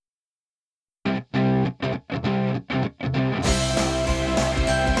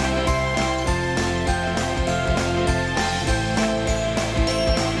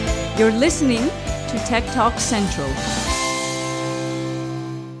You're listening to Tech Talk Central.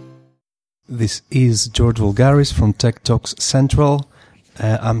 This is George Volgaris from Tech Talks Central.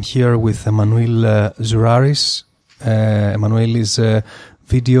 I'm here with Emanuel Zouraris. Emanuel is a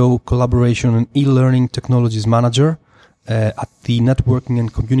video collaboration and e-learning technologies manager at the Networking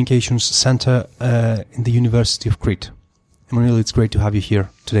and Communications Center in the University of Crete. Emanuel, it's great to have you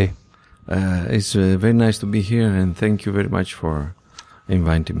here today. It's very nice to be here, and thank you very much for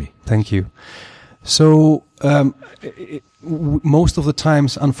inviting me. Thank you. So, most of the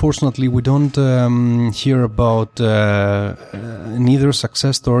times, unfortunately, we don't hear about neither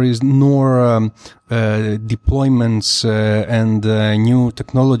success stories nor deployments and new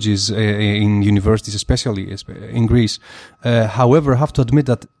technologies in universities, especially in Greece. However, I have to admit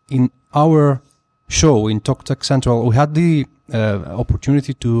that in our show, in Talk Tech Central, we had the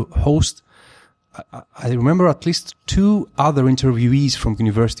opportunity to host, I remember, at least two other interviewees from the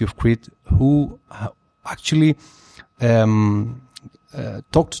University of Crete who actually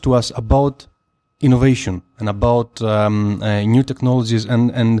talked to us about innovation and about new technologies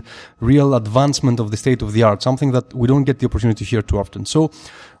and real advancement of the state of the art, something that we don't get the opportunity to hear too often. So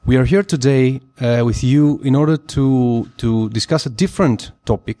we are here today with you in order to discuss a different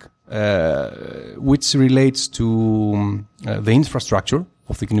topic which relates to the infrastructure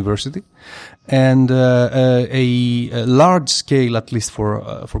of the university and a large scale, at least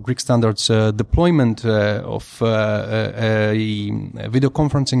for Greek standards, deployment of a video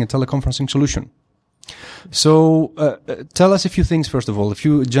conferencing and teleconferencing solution. So tell us a few things, first of all, a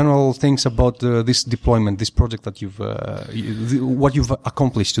few general things about this deployment, this project that what you've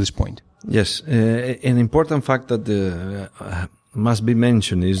accomplished to this point. Yes, an important fact that must be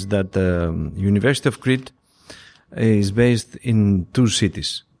mentioned is that University of Crete is based in two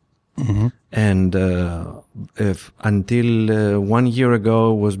cities. Mm-hmm. And until 1 year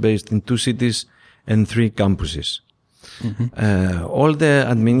ago was based in two cities and three campuses. Mm-hmm. All the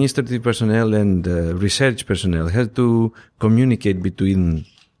administrative personnel and research personnel had to communicate between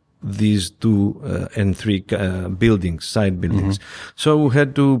these two and three buildings, side buildings. Mm-hmm. So we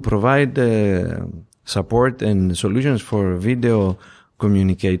had to provide support and solutions for video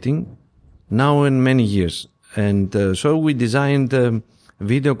communicating now in many years. And so we designed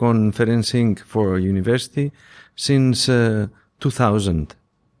video conferencing for university since 2000.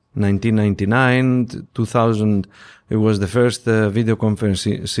 1999, 2000, it was the first video conference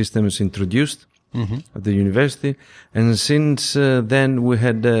systems introduced at the university. And since then, we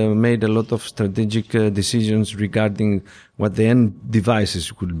had made a lot of strategic decisions regarding what the end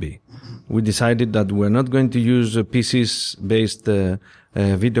devices could be. We decided that we're not going to use PCs-based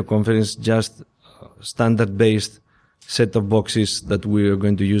video conference, just standard-based set of boxes that we are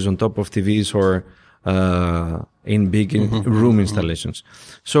going to use on top of TVs or in big room installations.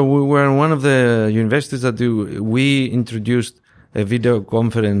 So we were one of the universities that we introduced a video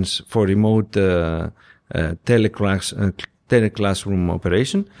conference for remote teleclassroom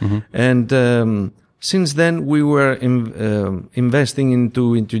operation. Mm-hmm. And since then, we were investing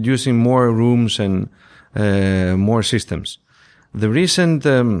into introducing more rooms and more systems. The recent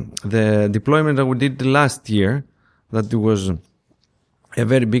the deployment that we did last year, that was a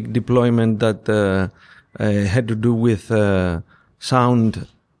very big deployment that had to do with sound,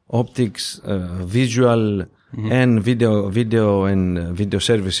 optics, visual, and video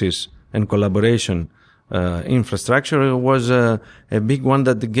services and collaboration infrastructure, was a big one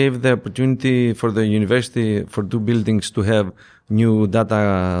that gave the opportunity for the university, for two buildings, to have new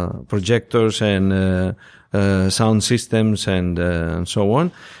data projectors and sound systems and so on.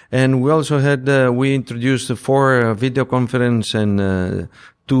 And we also had we introduced 4 video conference and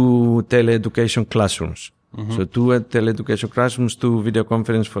 2 teleeducation classrooms. Mm-hmm. So 2 teleeducation classrooms, 2 video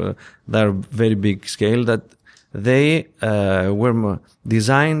conference that are very big scale, that they were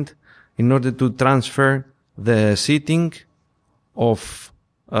designed in order to transfer the seating of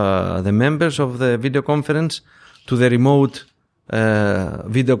the members of the video conference to the remote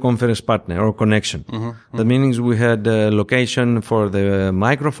video conference partner or connection. Mm-hmm. That means we had a location for the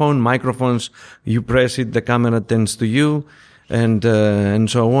microphones, you press it, the camera turns to you, and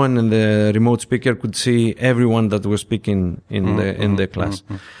so on, and the remote speaker could see everyone that was speaking in the class.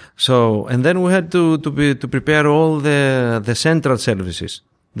 Mm-hmm. So, and then we had to prepare all the central services,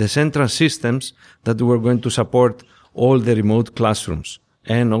 the central systems that were going to support all the remote classrooms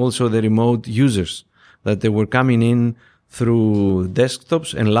and also the remote users that they were coming in through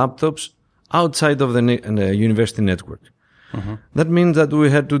desktops and laptops outside of the university network. Mm-hmm. That means that we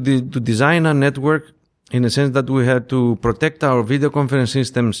had to design a network in a sense that we had to protect our video conference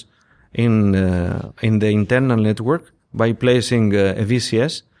systems in the internal network by placing a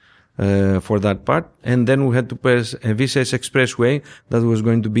VCS for that part. And then we had to pass a VCS expressway that was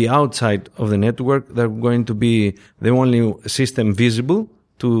going to be outside of the network, that was going to be the only system visible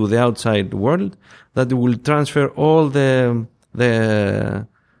to the outside world, that will transfer all the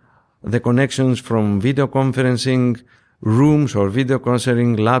connections from video conferencing rooms or video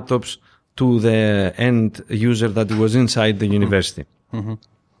conferencing laptops to the end user that was inside the university. Mm-hmm.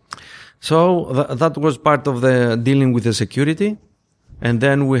 So that was part of the dealing with the security. And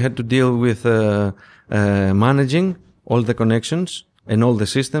then we had to deal with managing all the connections and all the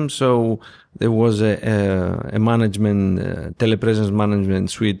systems. So there was a management, telepresence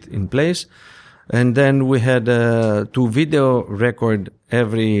management suite in place. And then we had to video record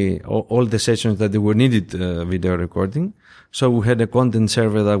all the sessions that were needed video recording. So we had a content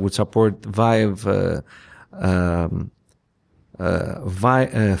server that would support five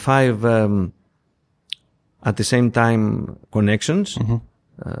at the same time connections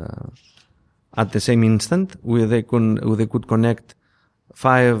at the same instant, where they could connect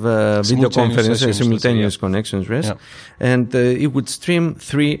 5 video conferences, simultaneous connections, yes. Yeah. And it would stream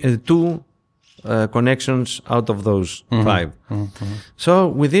 2 connections out of those 5. Mm-hmm. So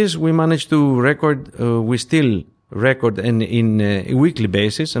with this, we managed to record. We still record in a weekly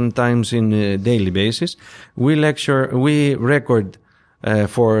basis, sometimes in a daily basis. We record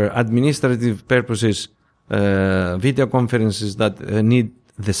for administrative purposes video conferences that need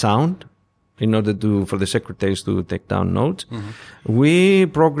the sound in order for the secretaries to take down notes. Mm-hmm. We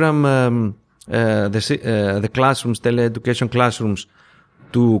program the classrooms, teleeducation classrooms,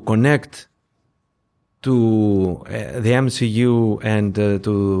 to connect to the MCU and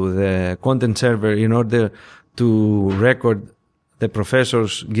to the content server in order to record the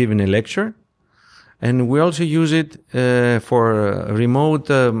professors giving a lecture. And we also use it for remote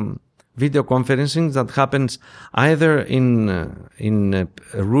video conferencing that happens either in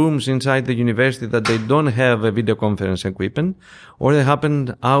rooms inside the university that they don't have a video conference equipment, or they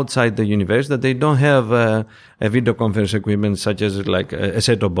happen outside the university that they don't have a video conference equipment, such as like a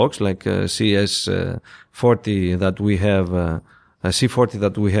set-top box, like CS40 that we have, a C40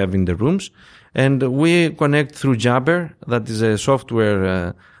 that we have in the rooms. And we connect through Jabber, that is a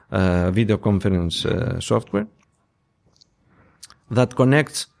software, video conference software that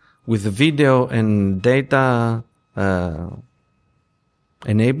connects with video and data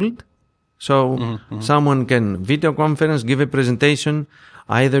enabled. So someone can video conference, give a presentation,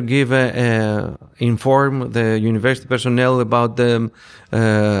 either inform the university personnel about the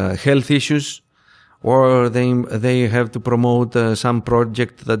health issues, or they have to promote some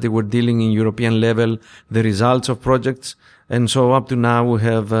project that they were dealing in European level, the results of projects. And so up to now we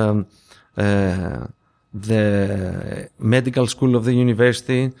have the medical school of the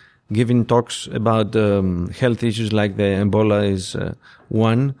university giving talks about health issues, like the Ebola is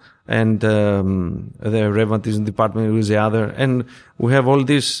one, and the rheumatism department is the other. And we have all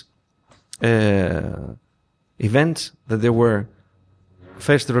these events that they were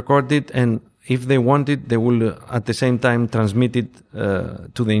first recorded, and if they want it, they will at the same time transmit it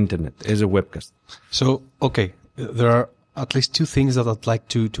to the internet as a webcast. So, okay, there are at least 2 things that I'd like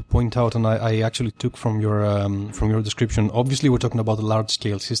to point out, and I actually took from your description. Obviously, we're talking about a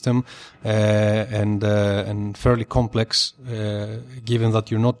large-scale system and fairly complex, given that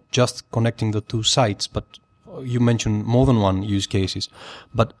you're not just connecting the 2 sites, but you mentioned more than one use cases.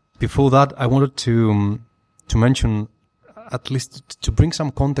 But before that, I wanted to mention, at least to bring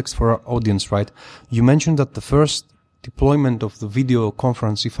some context for our audience, right? You mentioned that the first deployment of the video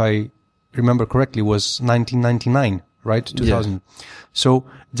conference, if I remember correctly, was 1999. Right? 2000. Yes. So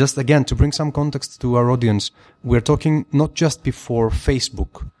just again, to bring some context to our audience, we're talking not just before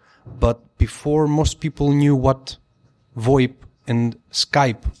Facebook, but before most people knew what VoIP and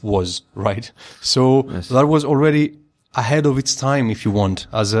Skype was, right? So yes, that was already ahead of its time, if you want,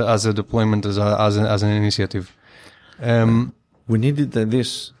 as a deployment, as an initiative. We needed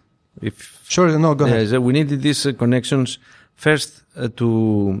this. Sure, no, go ahead. We needed these connections first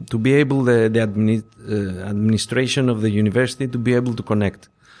to be able the administration of the university to be able to connect.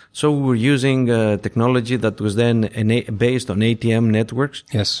 So we were using technology that was then based on ATM networks,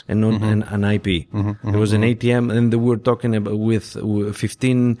 yes, and on an IP. There was an ATM, and we were talking about with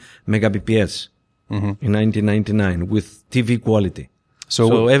 15 megabps in 1999 with TV quality.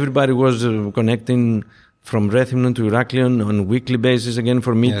 So everybody was connecting from Rethymnon to Heraklion on a weekly basis again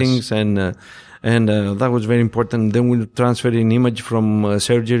for meetings, yes, and that was very important. Then we transferred an image from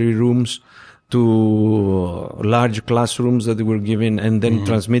surgery rooms to large classrooms that they were given, and then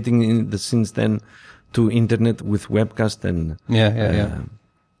transmitting since then to internet with webcast and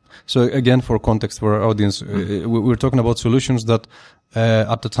So again, for context for our audience, we're talking about solutions that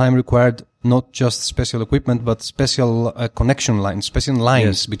at the time required not just special equipment, but special connection lines, special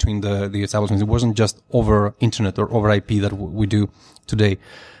lines between the establishments. It wasn't just over internet or over IP that we do today.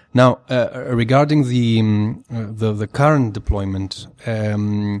 Now, regarding the current deployment,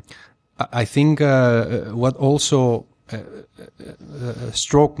 I think what also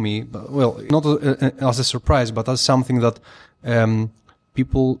struck me, well, not as a surprise, but as something that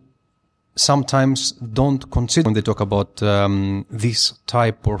people sometimes don't consider when they talk about this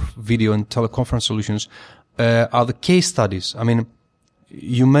type of video and teleconference solutions, are the case studies. I mean,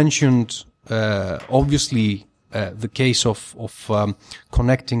 you mentioned obviously the case of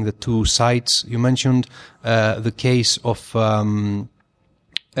connecting the two sites. You mentioned the case of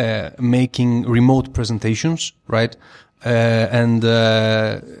making remote presentations, right? And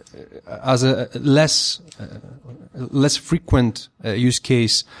as a less frequent use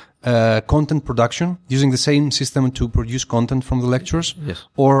case, content production, using the same system to produce content from the lectures, yes,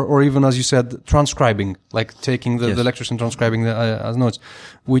 or even, as you said, transcribing, like taking the lectures and transcribing as notes,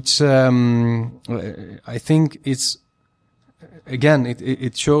 which I think it's again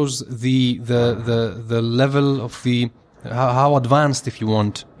it shows the level of the how advanced, if you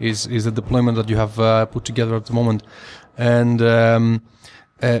want, is the deployment that you have put together at the moment. And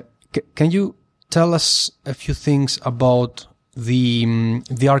can you tell us a few things about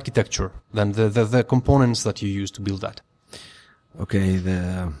the architecture, then the components that you use to build that? Okay,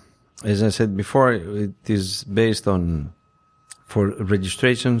 as I said before, it is based on, for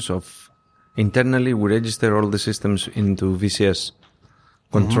registrations of internally, we register all the systems into VCS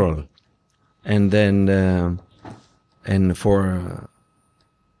control, and then and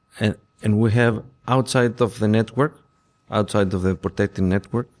we have outside of the network, outside of the protected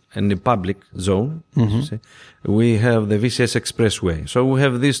network, and the public zone, as you say, we have the VCS Expressway. So we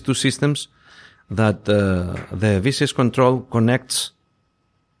have these two systems that the VCS control connects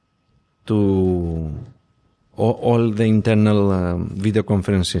to all the internal video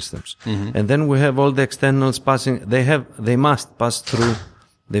conference systems. And then we have all the externals passing. They must pass through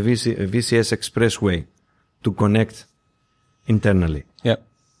the VCS Expressway to connect internally. Yeah.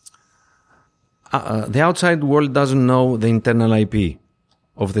 The outside world doesn't know the internal IP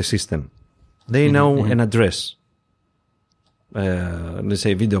of the system. They know an address. Let's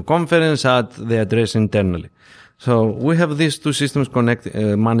say video conference at the address internally. So we have these two systems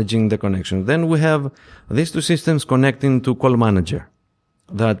managing the connection. Then we have these two systems connecting to Call Manager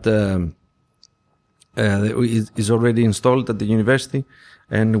that is already installed at the university,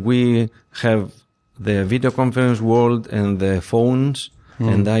 and we have the video conference world and the phones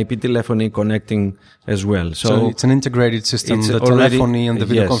and the IP telephony connecting as well. So it's an integrated system, the telephony and the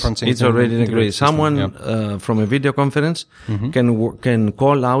video conferencing. It's already integrated. Someone from a video conference can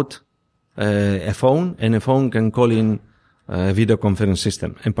call out a phone, and a phone can call in a video conference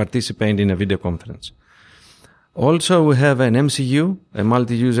system and participate in a video conference. Also, we have an MCU, a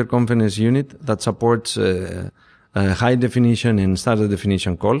multi-user conference unit that supports high definition and standard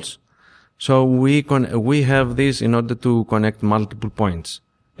definition calls. So we have this in order to connect multiple points,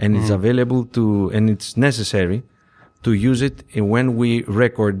 and it's available and it's necessary to use it when we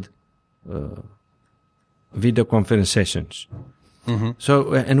record video conference sessions.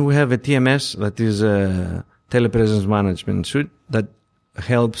 So, and we have a TMS, that is a telepresence management suite, that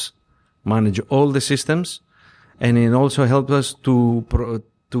helps manage all the systems, and it also helps us to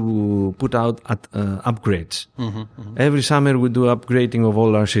put out upgrades. Every summer we do upgrading of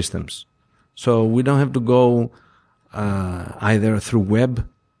all our systems. So we don't have to go either through web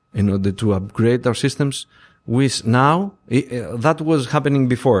in order to upgrade our systems. That was happening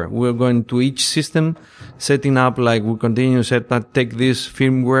before. We're going to each system, setting up, like we continue set that, take this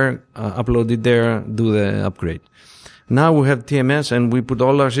firmware, upload it there, do the upgrade. Now we have TMS and we put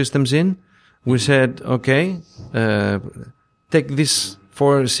all our systems in. We said, okay, take these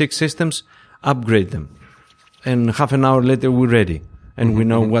 4 or 6 systems, upgrade them. And half an hour later we're ready. And we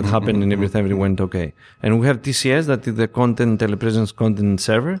know what happened and everything went okay. And we have TCS, that is the telepresence content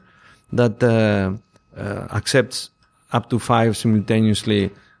server, that accepts up to 5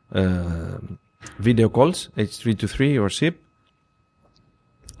 simultaneously video calls, H323 or SIP,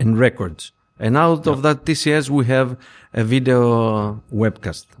 and records. And out of that TCS, we have a video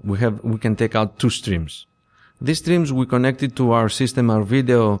webcast. We can take out 2 streams. These streams we connected to our system, our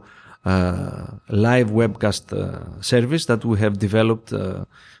video live webcast service that we have developed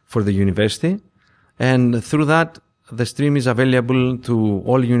for the university. And through that, the stream is available to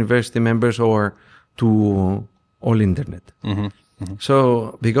all university members or to all internet.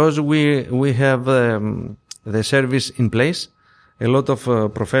 So because we have the service in place, a lot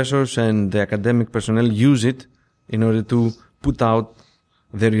of professors and the academic personnel use it in order to put out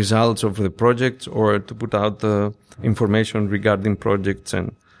the results of the projects or to put out information regarding projects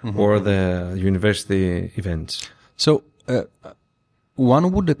and or the university events. So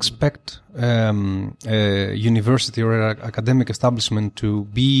one would expect a university or an academic establishment to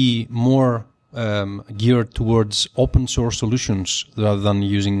be more geared towards open source solutions rather than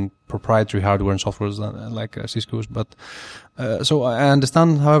using proprietary hardware and software like Cisco's. But so I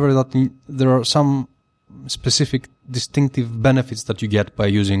understand, however, that there are some specific distinctive benefits that you get by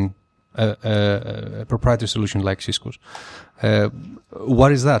using a proprietary solution like Cisco's.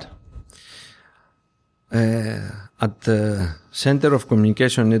 What is that? At the Center of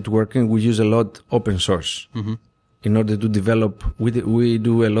Communication Networking, we use a lot open source. In order to develop, we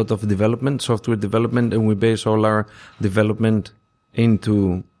do a lot of development, software development, and we base all our development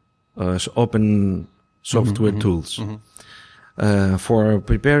into open software tools. For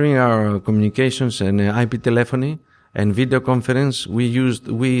preparing our communications and IP telephony and video conference,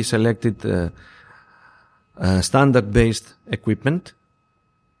 we selected standard-based equipment,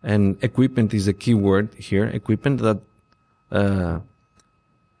 and equipment is a key word here. Equipment that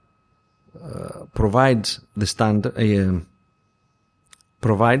provides the standard,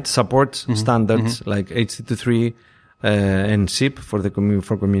 supports standards like HTTP3 and SIP for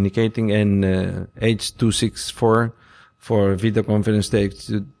for communicating, and H.264 for video conference,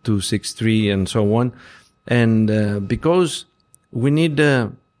 H.263 and so on. And because we need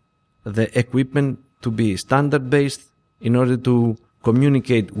the equipment to be standard based in order to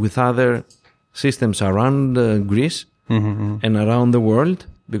communicate with other systems around Greece and around the world,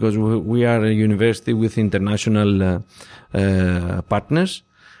 because we are a university with international partners.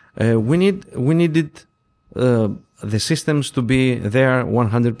 We needed the systems to be there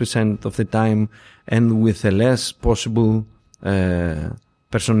 100% of the time and with a less possible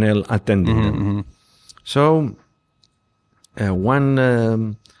personnel attending them. So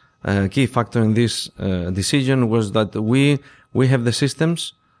one key factor in this decision was that we have the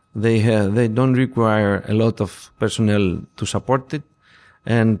systems. They don't require a lot of personnel to support it,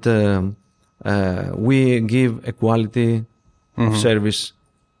 and we give a quality of service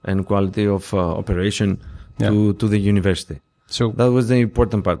and quality of operation to the university. So that was the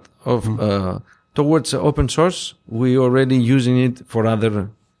important part of towards open source. We already using it for other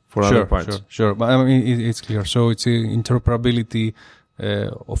parts. Sure. But I mean, it's clear. So it's interoperability.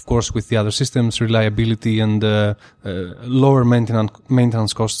 Of course, with the other systems, reliability and lower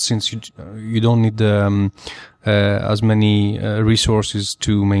maintenance costs, since you don't need as many resources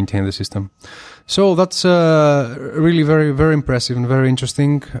to maintain the system. So that's really very, very impressive and very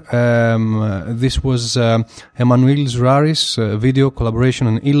interesting. This was Emanuil Zouraris, Video Collaboration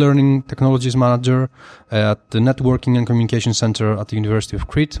and E-Learning Technologies Manager at the Networking and Communication Center at the University of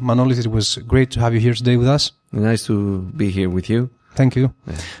Crete. Manolis, it was great to have you here today with us. Nice to be here with you. Thank you.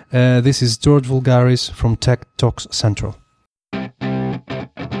 This is George Vulgaris from Tech Talks Central.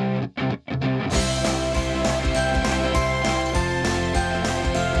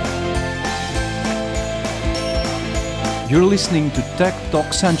 You're listening to Tech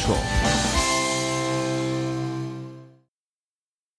Talk Central.